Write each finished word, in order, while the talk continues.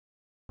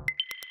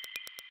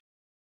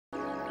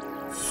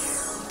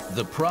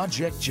The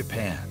Project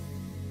Japan.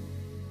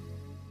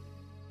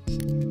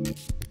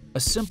 A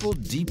simple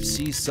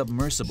deep-sea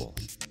submersible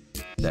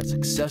that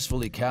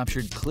successfully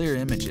captured clear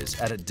images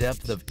at a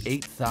depth of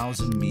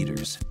 8,000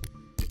 meters.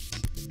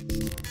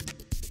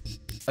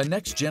 A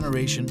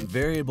next-generation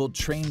variable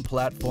train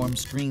platform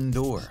screen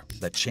door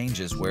that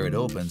changes where it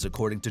opens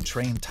according to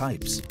train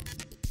types.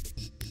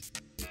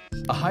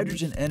 A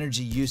hydrogen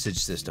energy usage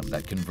system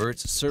that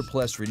converts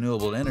surplus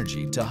renewable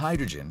energy to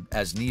hydrogen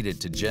as needed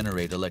to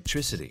generate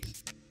electricity.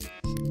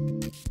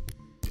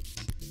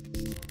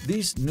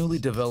 These newly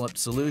developed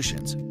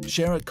solutions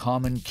share a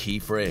common key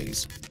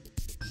phrase: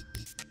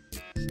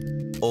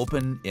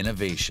 open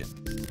innovation.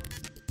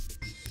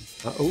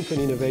 Open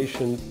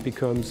innovation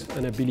becomes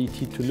an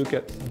ability to look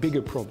at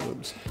bigger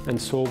problems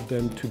and solve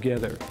them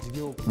together.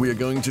 We are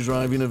going to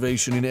drive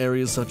innovation in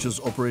areas such as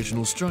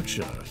operational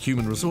structure,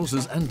 human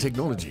resources, and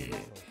technology.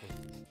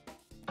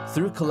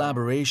 Through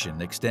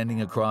collaboration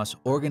extending across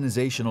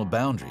organizational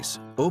boundaries,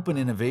 open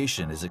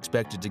innovation is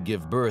expected to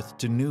give birth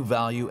to new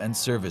value and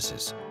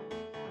services.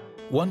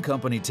 One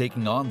company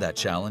taking on that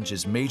challenge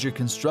is major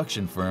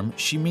construction firm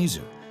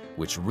Shimizu,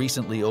 which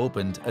recently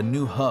opened a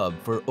new hub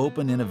for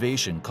open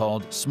innovation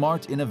called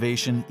Smart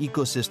Innovation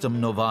Ecosystem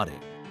NOVARE.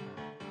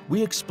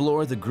 We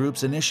explore the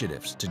group's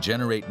initiatives to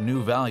generate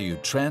new value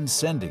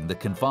transcending the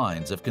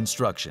confines of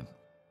construction.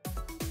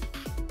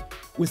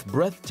 With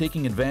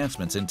breathtaking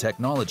advancements in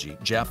technology,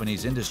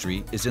 Japanese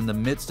industry is in the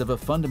midst of a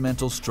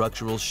fundamental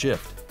structural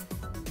shift.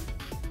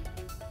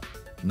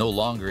 No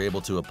longer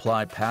able to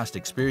apply past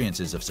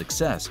experiences of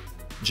success,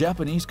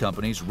 Japanese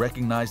companies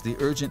recognize the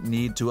urgent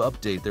need to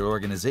update their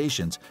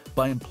organizations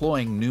by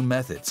employing new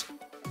methods.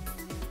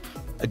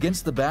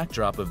 Against the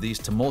backdrop of these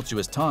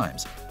tumultuous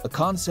times, a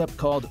concept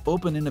called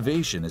open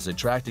innovation is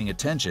attracting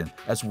attention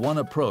as one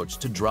approach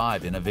to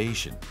drive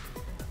innovation.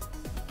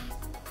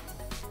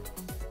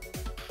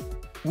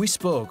 We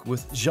spoke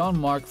with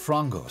Jean-Marc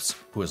Frangos,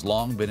 who has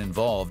long been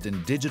involved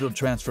in digital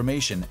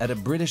transformation at a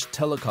British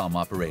telecom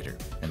operator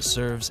and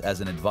serves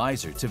as an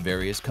advisor to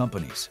various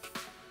companies.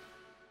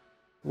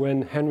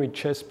 When Henry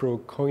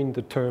Chesbrough coined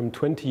the term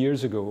 20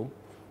 years ago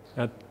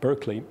at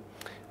Berkeley,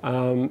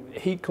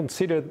 he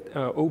considered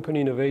open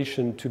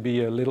innovation to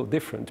be a little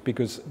different,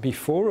 because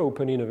before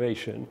open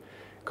innovation,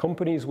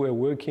 companies were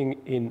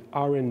working in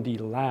R&D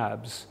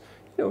labs.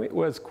 You know, it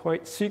was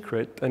quite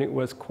secret and it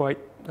was quite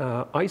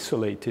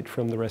isolated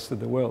from the rest of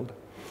the world.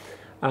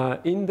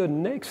 In the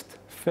next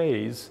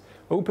phase,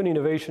 open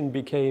innovation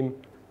became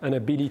an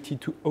ability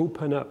to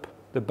open up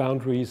the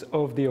boundaries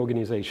of the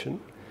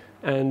organization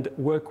and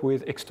work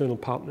with external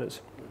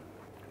partners,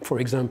 for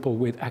example,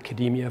 with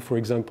academia, for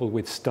example,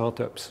 with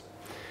startups.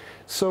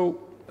 So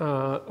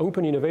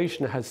open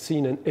innovation has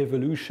seen an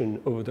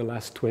evolution over the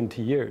last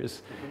 20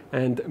 years.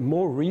 And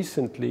more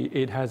recently,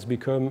 it has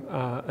become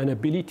an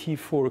ability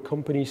for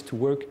companies to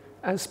work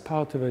as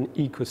part of an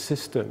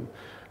ecosystem.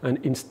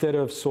 And instead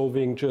of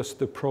solving just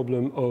the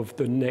problem of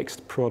the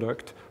next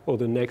product or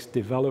the next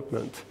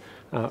development,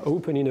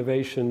 open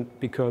innovation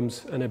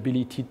becomes an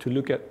ability to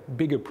look at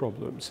bigger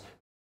problems.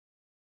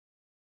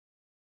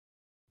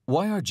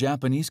 Why are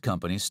Japanese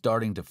companies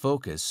starting to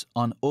focus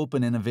on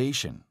open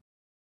innovation?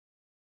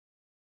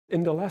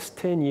 In the last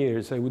 10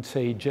 years, I would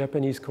say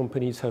Japanese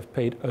companies have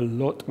paid a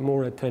lot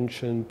more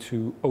attention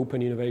to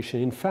open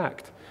innovation. In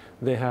fact,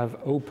 they have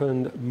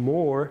opened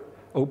more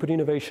open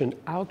innovation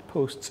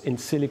outposts in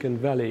Silicon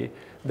Valley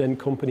than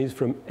companies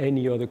from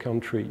any other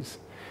countries.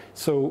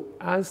 So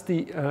as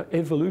the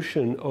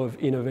evolution of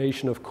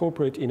innovation, of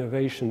corporate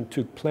innovation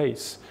took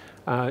place,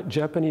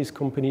 Japanese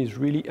companies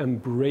really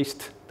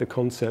embraced the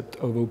concept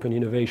of open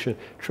innovation.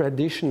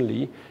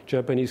 Traditionally,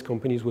 Japanese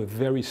companies were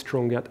very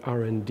strong at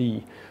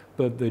R&D,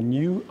 but the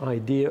new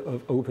idea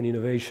of open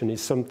innovation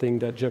is something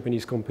that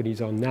Japanese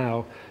companies are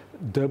now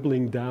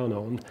doubling down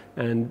on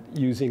and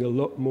using a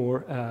lot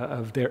more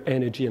of their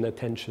energy and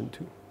attention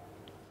to.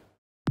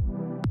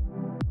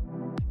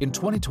 In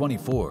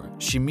 2024,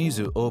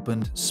 Shimizu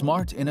opened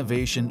Smart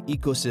Innovation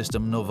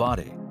Ecosystem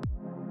NOVARE,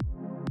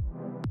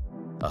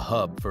 a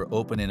hub for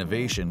open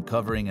innovation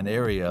covering an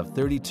area of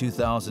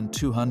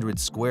 32,200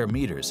 square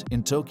meters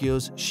in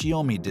Tokyo's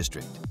Shiomi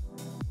district.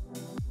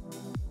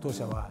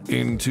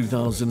 In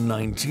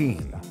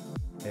 2019,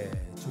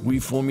 we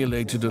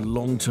formulated a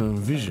long-term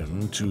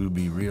vision to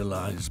be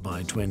realized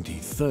by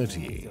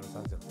 2030.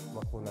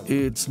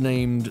 It's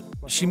named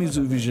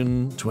Shimizu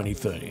Vision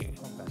 2030,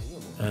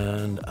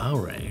 and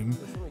our aim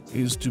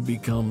is to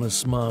become a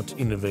smart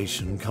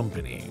innovation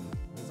company.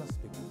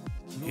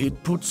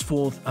 It puts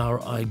forth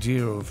our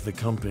idea of the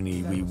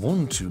company we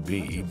want to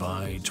be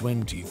by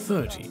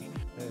 2030,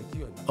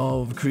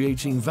 of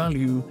creating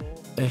value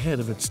ahead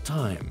of its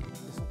time.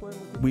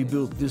 We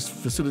built this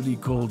facility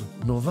called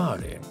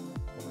NOVARE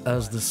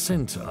as the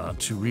center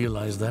to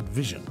realize that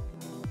vision.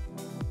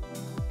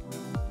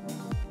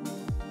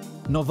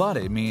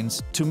 NOVARE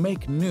means to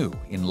make new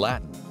in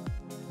Latin.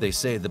 They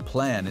say the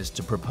plan is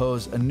to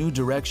propose a new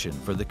direction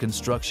for the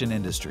construction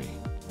industry.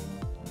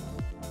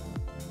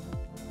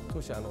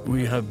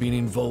 We have been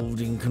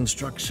involved in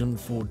construction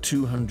for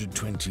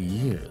 220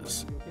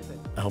 years.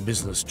 Our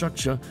business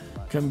structure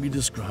can be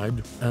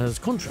described as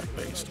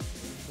contract-based.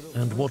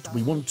 And what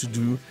we want to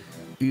do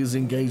is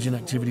engage in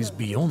activities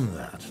beyond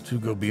that, to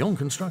go beyond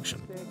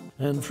construction.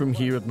 And from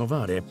here at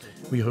NOVARE,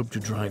 we hope to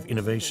drive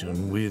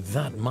innovation with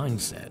that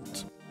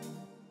mindset.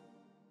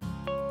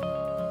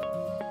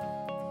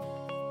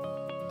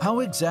 How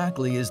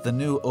exactly is the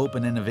new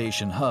Open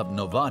Innovation Hub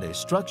NOVARE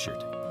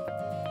structured?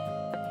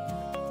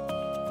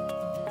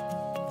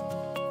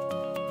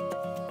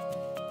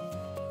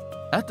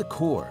 At the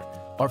core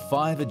are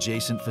 5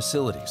 adjacent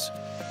facilities.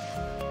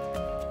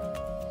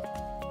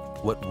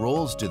 What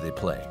roles do they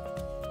play?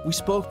 We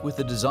spoke with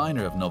the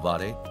designer of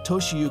NOVARE,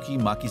 Toshiyuki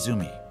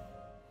Makizumi.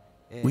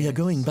 We are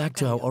going back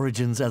to our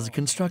origins as a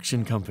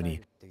construction company,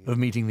 of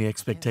meeting the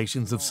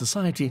expectations of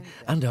society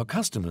and our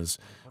customers,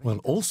 while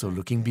also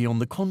looking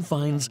beyond the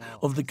confines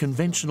of the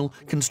conventional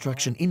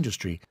construction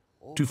industry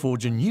to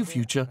forge a new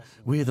future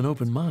with an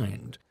open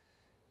mind.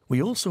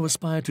 We also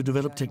aspire to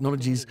develop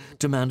technologies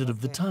demanded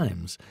of the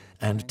times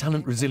and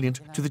talent resilient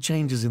to the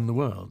changes in the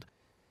world.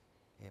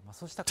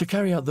 To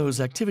carry out those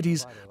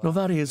activities,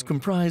 NOVARE is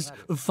comprised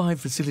of 5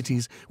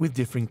 facilities with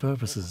differing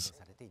purposes.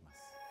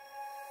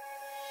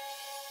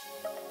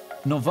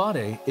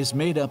 NOVARE is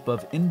made up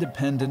of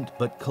independent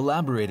but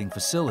collaborating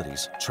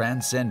facilities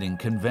transcending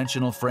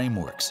conventional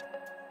frameworks.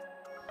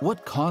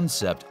 What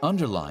concept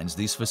underlines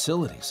these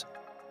facilities?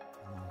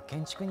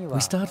 We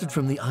started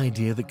from the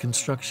idea that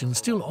construction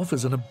still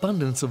offers an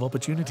abundance of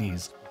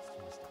opportunities.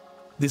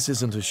 This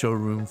isn't a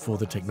showroom for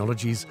the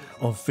technologies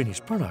of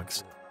finished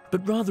products,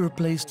 but rather a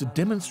place to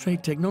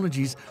demonstrate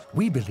technologies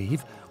we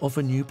believe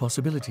offer new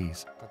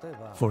possibilities.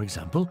 For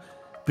example,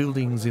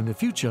 buildings in the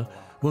future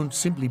won't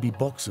simply be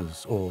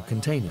boxes or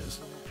containers,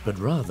 but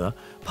rather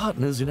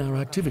partners in our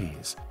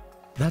activities.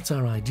 That's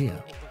our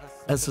idea.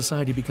 As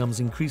society becomes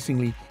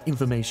increasingly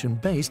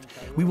information-based,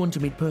 we want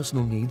to meet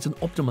personal needs and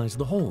optimize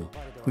the whole.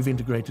 We've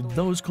integrated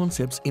those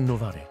concepts in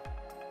NOVARE.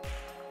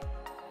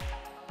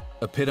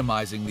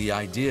 Epitomizing the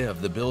idea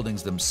of the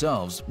buildings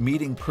themselves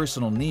meeting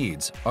personal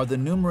needs are the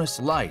numerous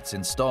lights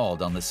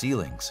installed on the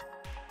ceilings.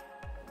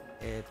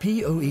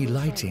 PoE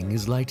lighting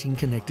is lighting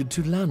connected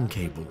to LAN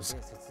cables.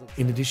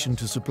 In addition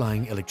to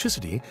supplying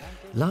electricity,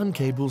 LAN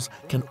cables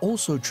can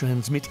also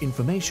transmit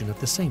information at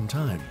the same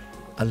time,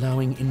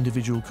 allowing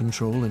individual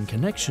control and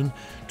connection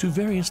to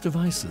various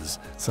devices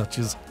such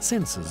as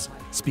sensors,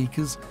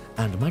 speakers,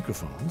 and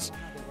microphones,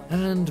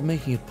 and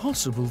making it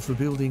possible for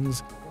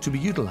buildings to be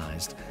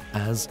utilized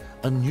as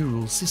a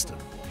neural system.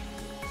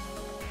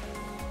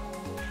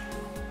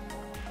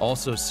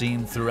 Also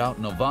seen throughout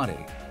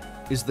NOVARE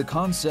is the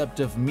concept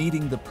of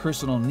meeting the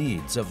personal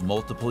needs of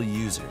multiple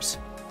users.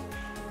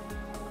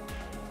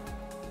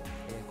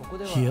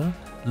 Here,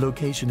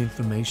 location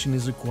information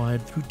is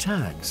acquired through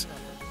tags,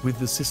 with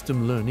the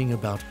system learning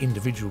about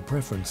individual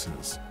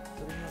preferences.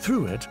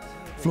 Through it,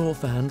 floor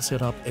fans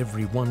set up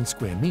every 1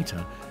 square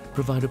meter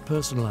provide a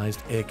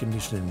personalized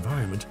air-conditioned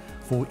environment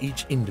for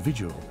each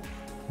individual,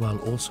 while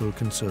also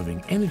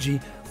conserving energy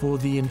for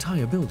the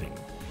entire building.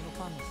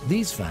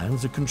 These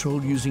fans are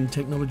controlled using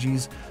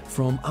technologies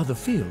from other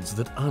fields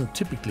that aren't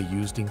typically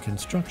used in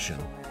construction,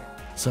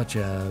 such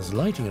as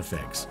lighting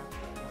effects,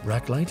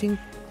 rack lighting,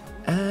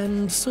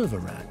 and server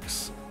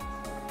racks.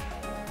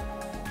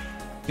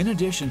 In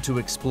addition to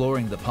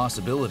exploring the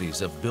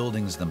possibilities of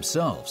buildings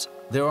themselves,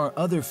 there are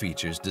other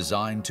features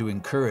designed to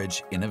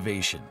encourage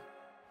innovation.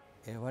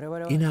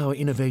 In our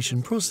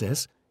innovation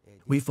process,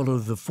 we follow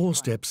the 4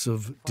 steps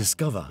of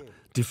discover,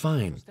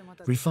 define,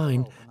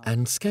 refine,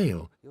 and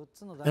scale,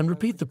 and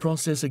repeat the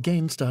process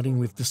again starting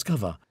with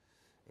discover.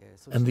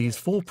 And these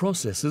 4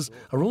 processes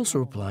are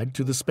also applied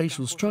to the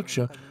spatial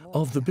structure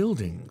of the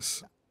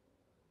buildings.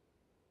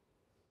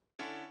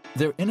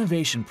 Their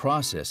innovation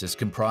process is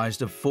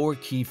comprised of 4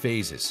 key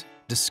phases: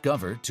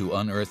 discover, to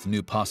unearth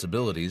new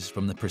possibilities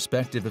from the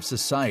perspective of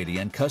society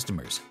and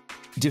customers;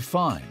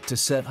 define, to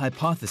set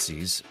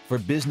hypotheses for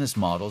business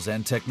models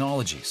and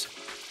technologies;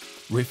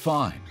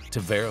 refine, to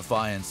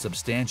verify and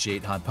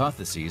substantiate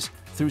hypotheses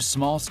through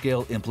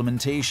small-scale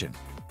implementation;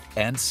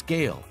 and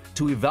scale,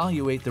 to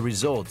evaluate the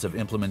results of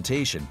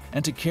implementation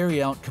and to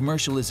carry out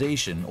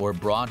commercialization or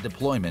broad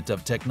deployment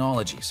of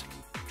technologies.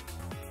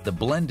 The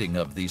blending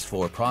of these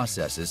 4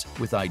 processes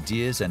with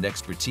ideas and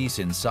expertise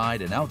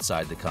inside and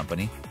outside the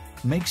company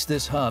makes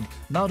this hub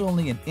not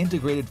only an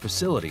integrated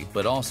facility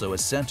but also a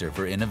center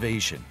for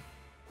innovation.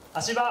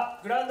 足場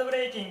グラウンドブ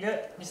レイキング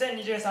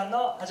2023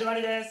の始ま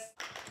りです。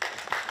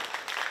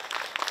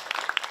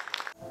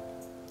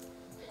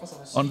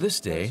 On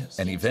this day,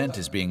 an event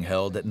is being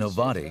held at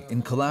NOVARE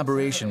in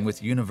collaboration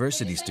with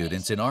university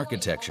students in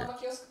architecture,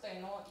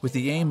 with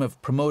the aim of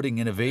promoting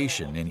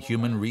innovation in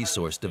human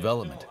resource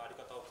development.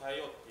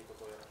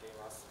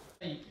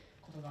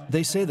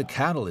 They say the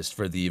catalyst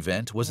for the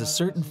event was a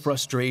certain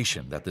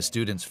frustration that the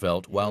students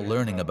felt while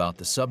learning about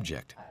the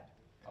subject.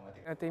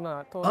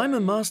 I'm a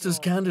master's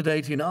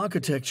candidate in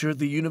architecture at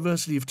the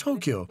University of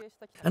Tokyo,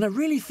 and I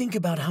really think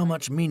about how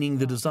much meaning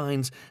the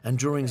designs and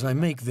drawings I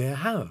make there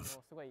have.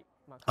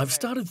 I've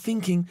started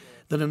thinking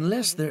that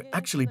unless they're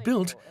actually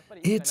built,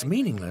 it's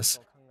meaningless.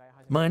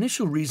 My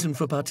initial reason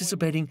for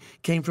participating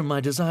came from my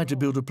desire to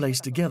build a place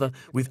together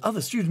with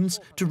other students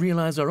to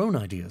realize our own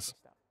ideas.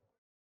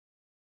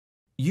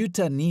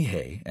 Yuta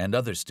Nihei and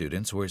other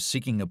students were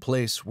seeking a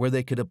place where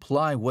they could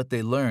apply what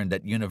they learned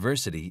at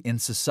university in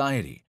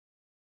society.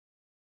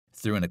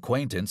 Through an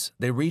acquaintance,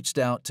 they reached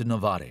out to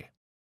NOVARE.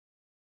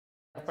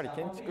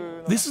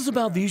 This is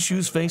about the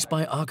issues faced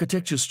by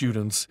architecture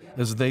students.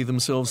 As they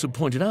themselves have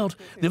pointed out,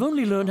 they've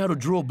only learned how to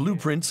draw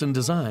blueprints and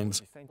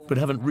designs, but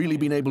haven't really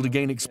been able to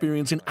gain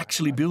experience in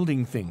actually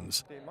building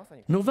things.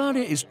 NOVARE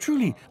is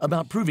truly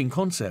about proving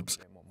concepts,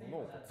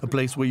 a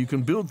place where you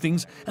can build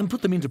things and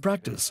put them into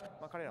practice.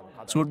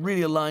 So it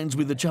really aligns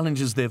with the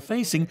challenges they're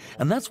facing,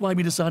 and that's why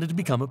we decided to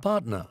become a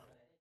partner.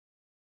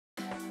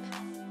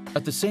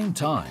 At the same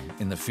time,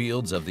 in the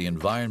fields of the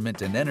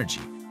environment and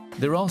energy,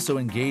 they're also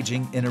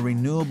engaging in a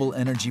renewable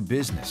energy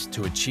business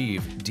to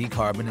achieve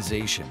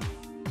decarbonization.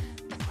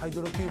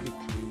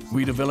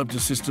 We developed a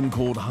system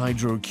called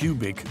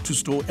Q-BiC to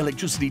store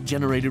electricity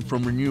generated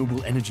from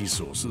renewable energy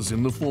sources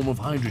in the form of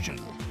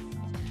hydrogen.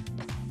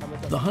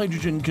 The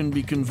hydrogen can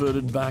be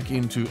converted back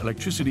into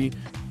electricity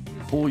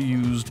or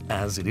used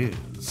as it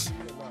is.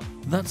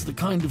 That's the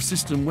kind of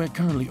system we're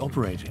currently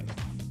operating.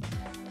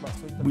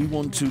 We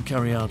want to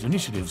carry out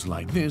initiatives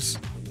like this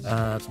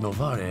at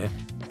NOVARE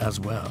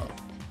as well.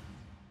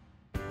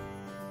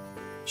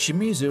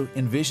 Shimizu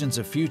envisions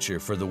a future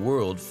for the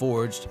world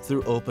forged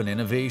through open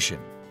innovation.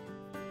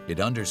 It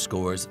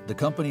underscores the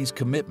company's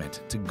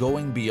commitment to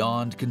going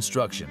beyond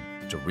construction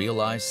to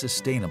realize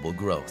sustainable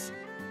growth.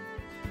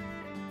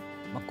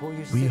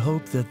 We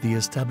hope that the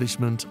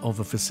establishment of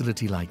a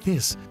facility like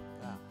this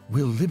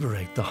will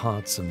liberate the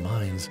hearts and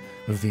minds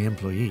of the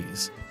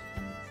employees,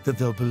 that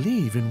they'll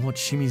believe in what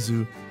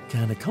Shimizu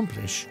can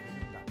accomplish,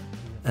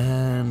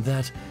 and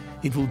that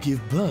it will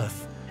give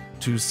birth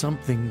to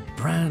something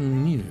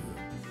brand new.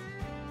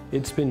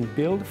 It's been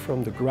built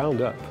from the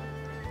ground up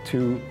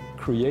to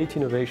create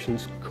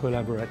innovations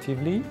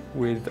collaboratively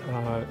with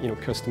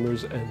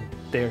customers and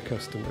their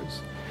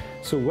customers.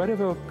 So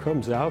whatever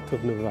comes out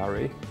of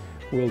NOVARE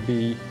will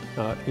be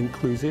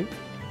inclusive,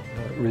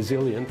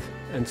 resilient,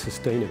 and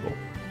sustainable.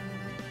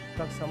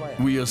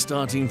 We are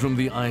starting from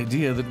the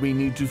idea that we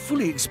need to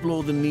fully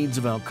explore the needs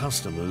of our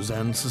customers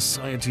and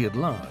society at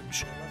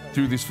large.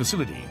 Through this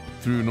facility,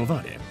 through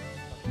NOVARE,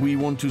 we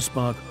want to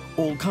spark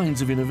all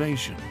kinds of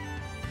innovation.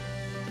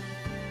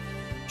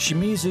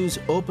 Shimizu's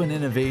open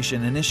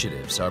innovation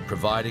initiatives are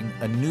providing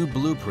a new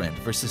blueprint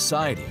for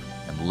society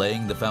and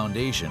laying the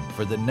foundation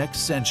for the next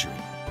century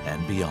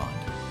and beyond.